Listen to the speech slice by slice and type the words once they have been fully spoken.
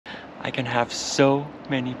I can have so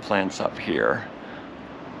many plants up here.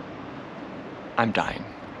 I'm dying.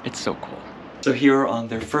 It's so cool. So here on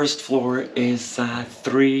the first floor is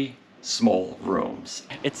 3 small rooms.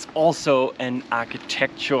 It's also an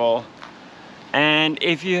architectural, and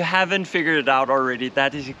if you haven't figured it out already,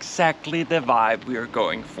 that is exactly the vibe we are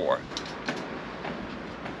going for.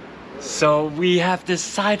 So we have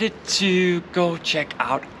decided to go check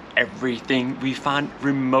out everything we find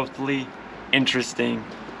remotely interesting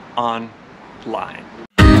online.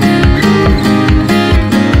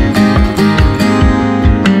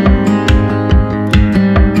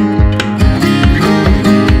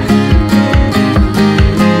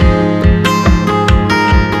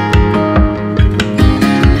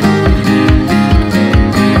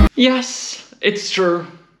 Yes, it's true.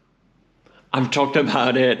 I've talked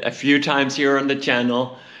about it a few times here on the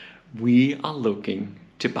channel. We are looking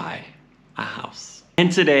to buy a house.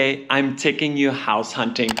 And today I'm taking you house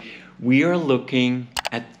hunting. We are looking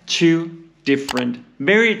at 2 different,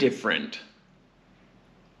 very different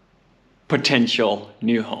potential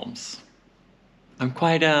new homes. I'm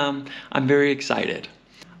very excited.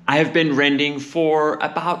 I have been renting for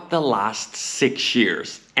about the last 6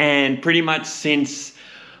 years, and pretty much since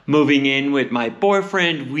moving in with my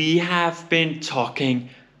boyfriend, we have been talking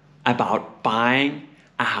about buying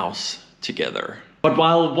a house together. But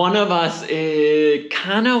while one of us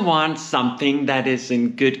kind of wants something that is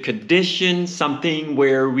in good condition, something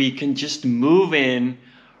where we can just move in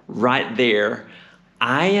right there,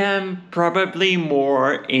 I am probably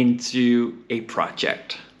more into a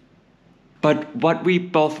project. But what we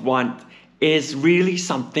both want is really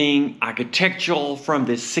something architectural from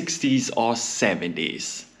the 60s or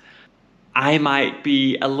 70s. I might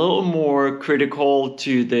be a little more critical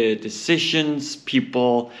to the decisions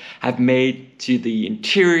people have made to the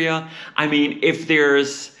interior. I mean, if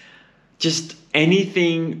there's just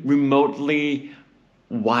anything remotely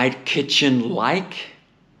white kitchen-like,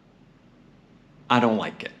 I don't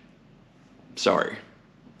like it. Sorry.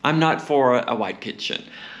 I'm not for a white kitchen.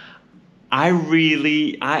 I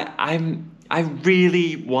really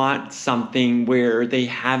want something where they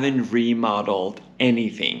haven't remodeled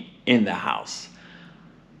anything in the house.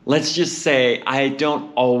 Let's just say I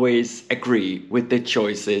don't always agree with the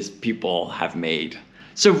choices people have made.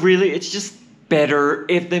 So really, it's just better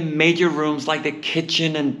if the major rooms like the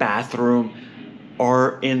kitchen and bathroom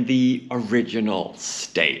are in the original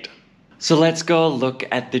state. So let's go look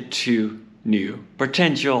at the 2 new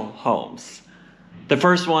potential homes. The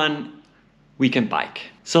first one, we can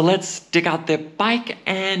bike. So let's dig out the bike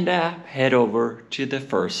and head over to the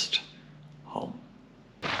first home.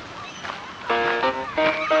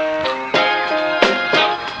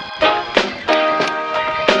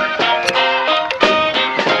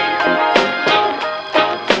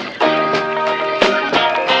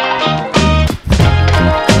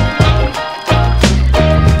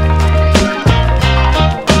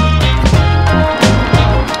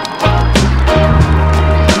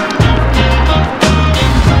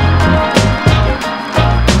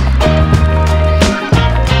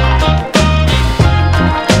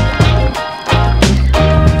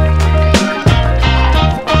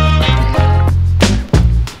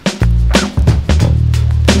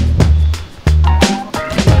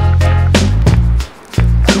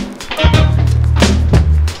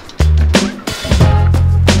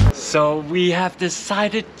 So we have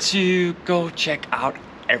decided to go check out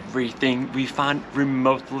everything we found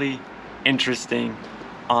remotely interesting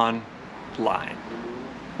online,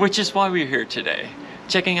 which is why we're here today,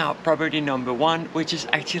 checking out property number 1, which is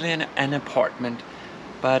actually an apartment,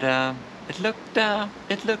 but it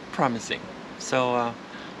looked promising. So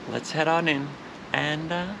let's head on in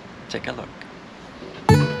and take a look.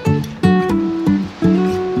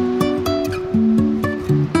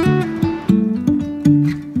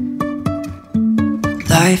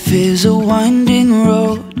 Life is a winding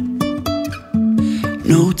road,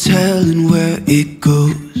 no telling where it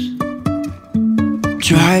goes.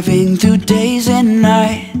 Driving through days and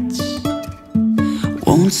nights,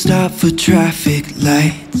 won't stop for traffic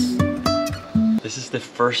lights. This is the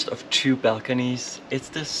first of 2 balconies. It's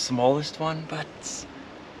the smallest one, but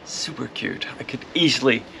super cute. I could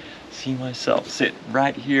easily see myself sit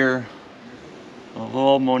right here, a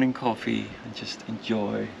little morning coffee, and just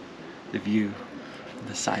enjoy the view,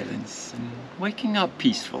 the silence, and waking up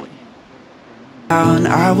peacefully. And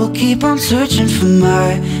I will keep on searching for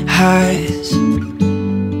my highs.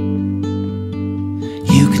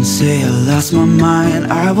 You can say I lost my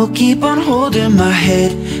mind, I will keep on holding my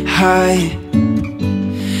head high,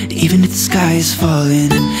 even if the sky is falling.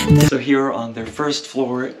 So here on their first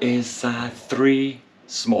floor is 3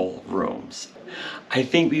 small rooms. I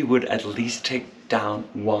think we would at least take down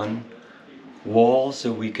one wall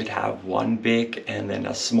so we could have one big and then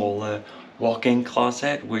a smaller walk-in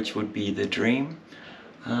closet, which would be the dream.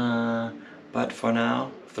 But for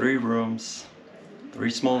now, 3 rooms, 3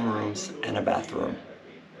 small rooms and a bathroom.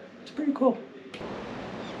 It's pretty cool.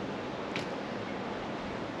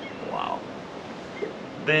 Wow,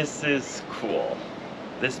 this is cool.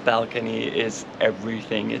 This balcony is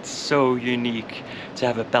everything. It's so unique to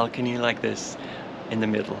have a balcony like this in the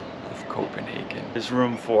middle of Copenhagen. There's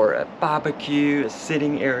room for a barbecue, a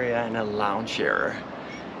sitting area, and a lounge area.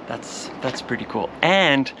 That's pretty cool.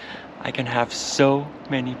 And I can have so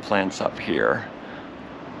many plants up here.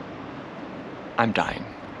 I'm dying.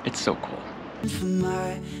 It's so cool. For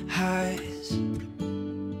my eyes,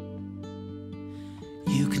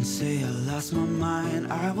 you can say I lost my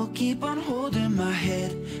mind. I will keep on holding my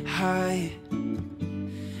head high,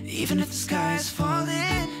 even if the sky is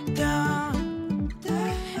falling down.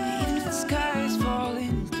 Even if the sky is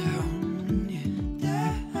falling down,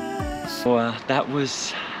 yeah. So that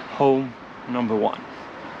was home number 1.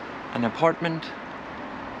 An apartment.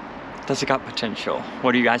 Does it got potential?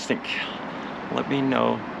 What do you guys think? Let me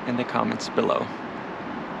know in the comments below.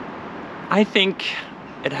 I think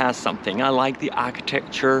it has something. I like the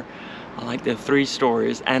architecture. I like the 3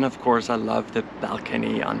 stories, and of course I love the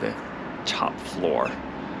balcony on the top floor.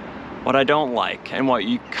 What I don't like, and what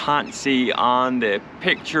you can't see on the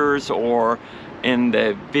pictures or in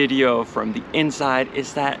the video from the inside,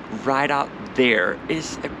 is that right out there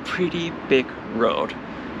is a pretty big road.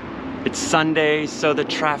 It's Sunday, so the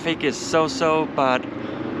traffic is so-so, but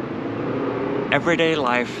everyday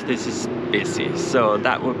life, this is busy, so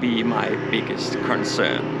that would be my biggest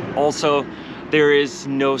concern. Also, there is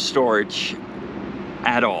no storage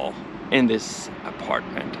at all in this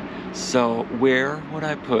apartment. So where would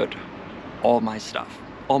I put all my stuff?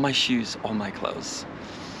 All my shoes, all my clothes?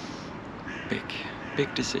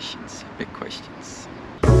 Big decisions, big questions.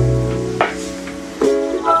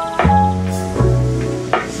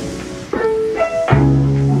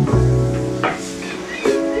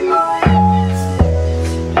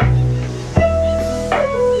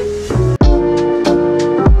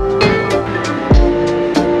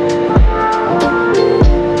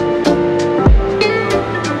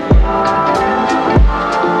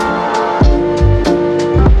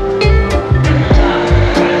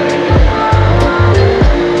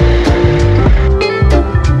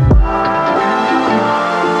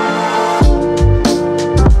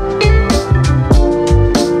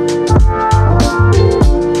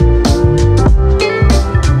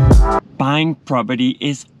 Buying property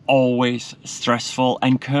is always stressful,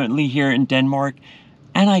 and currently here in Denmark,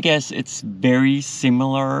 and I guess it's very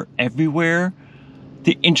similar everywhere,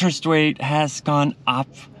 the interest rate has gone up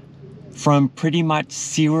from pretty much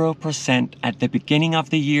 0% at the beginning of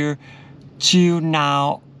the year to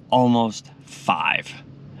now almost 5%.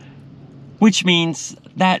 Which means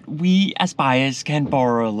that we as buyers can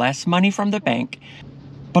borrow less money from the bank,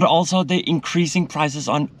 but also the increasing prices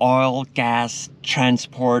on oil, gas,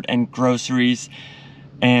 transport, and groceries,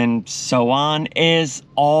 and so on, is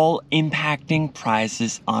all impacting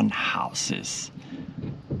prices on houses.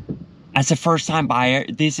 As a first-time buyer,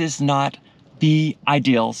 this is not the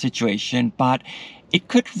ideal situation, but it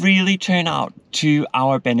could really turn out to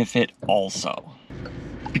our benefit also.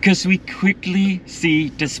 Because we quickly see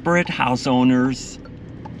desperate house owners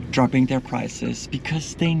dropping their prices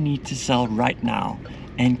because they need to sell right now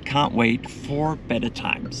and can't wait for better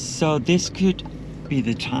times. So this could be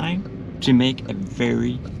the time to make a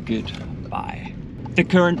very good buy. The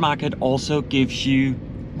current market also gives you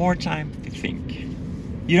more time to think.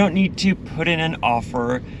 You don't need to put in an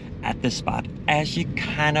offer at the spot as you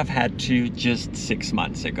kind of had to just 6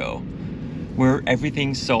 months ago, where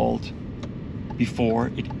everything sold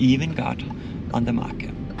before it even got on the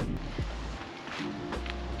market.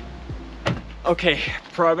 Okay,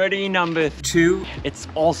 property number 2. It's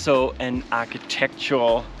also an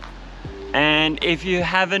architectural, and if you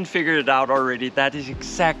haven't figured it out already, that is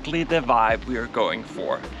exactly the vibe we are going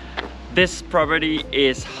for. This property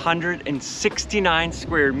is 169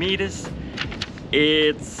 square meters.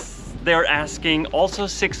 They're asking also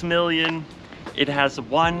 6 million. It has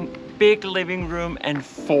 1 big living room and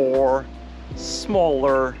 4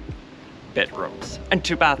 smaller bedrooms and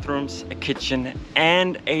 2 bathrooms, a kitchen,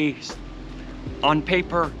 and a, on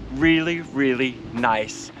paper, really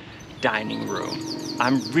nice dining room.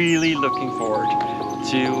 I'm really looking forward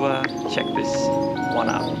to check this one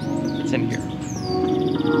out. It's in here.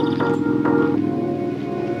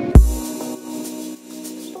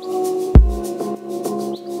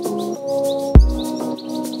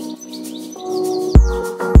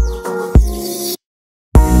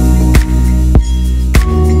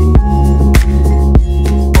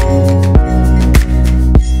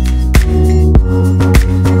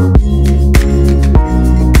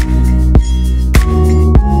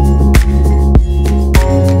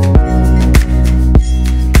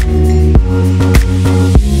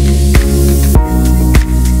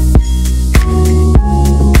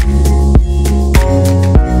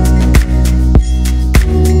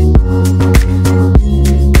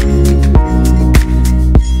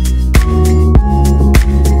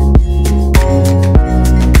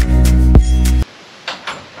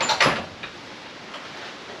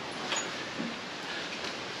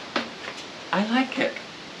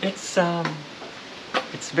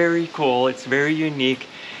 It's very unique.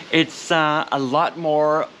 It's a lot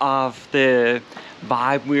more of the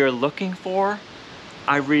vibe we are looking for.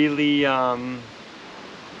 I really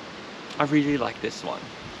like this one.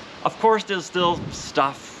 Of course, there's still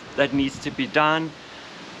stuff that needs to be done.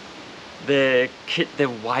 The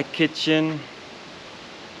white kitchen,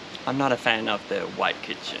 I'm not a fan of the white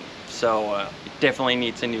kitchen, so it definitely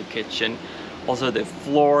needs a new kitchen. Also the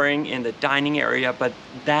flooring in the dining area, but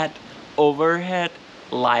that overhead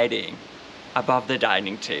lighting above the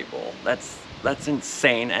dining table, that's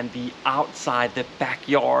insane. And the outside, the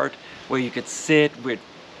backyard where you could sit with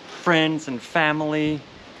friends and family,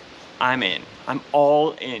 I'm in. I'm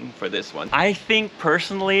all in for this one. I think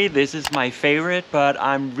personally this is my favorite, but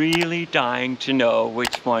I'm really dying to know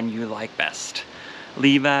which one you like best.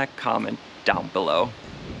 Leave a comment down below.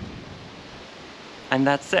 And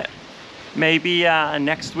that's it. Maybe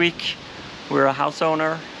next week we're a house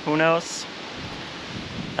owner, who knows?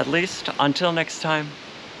 At least until next time.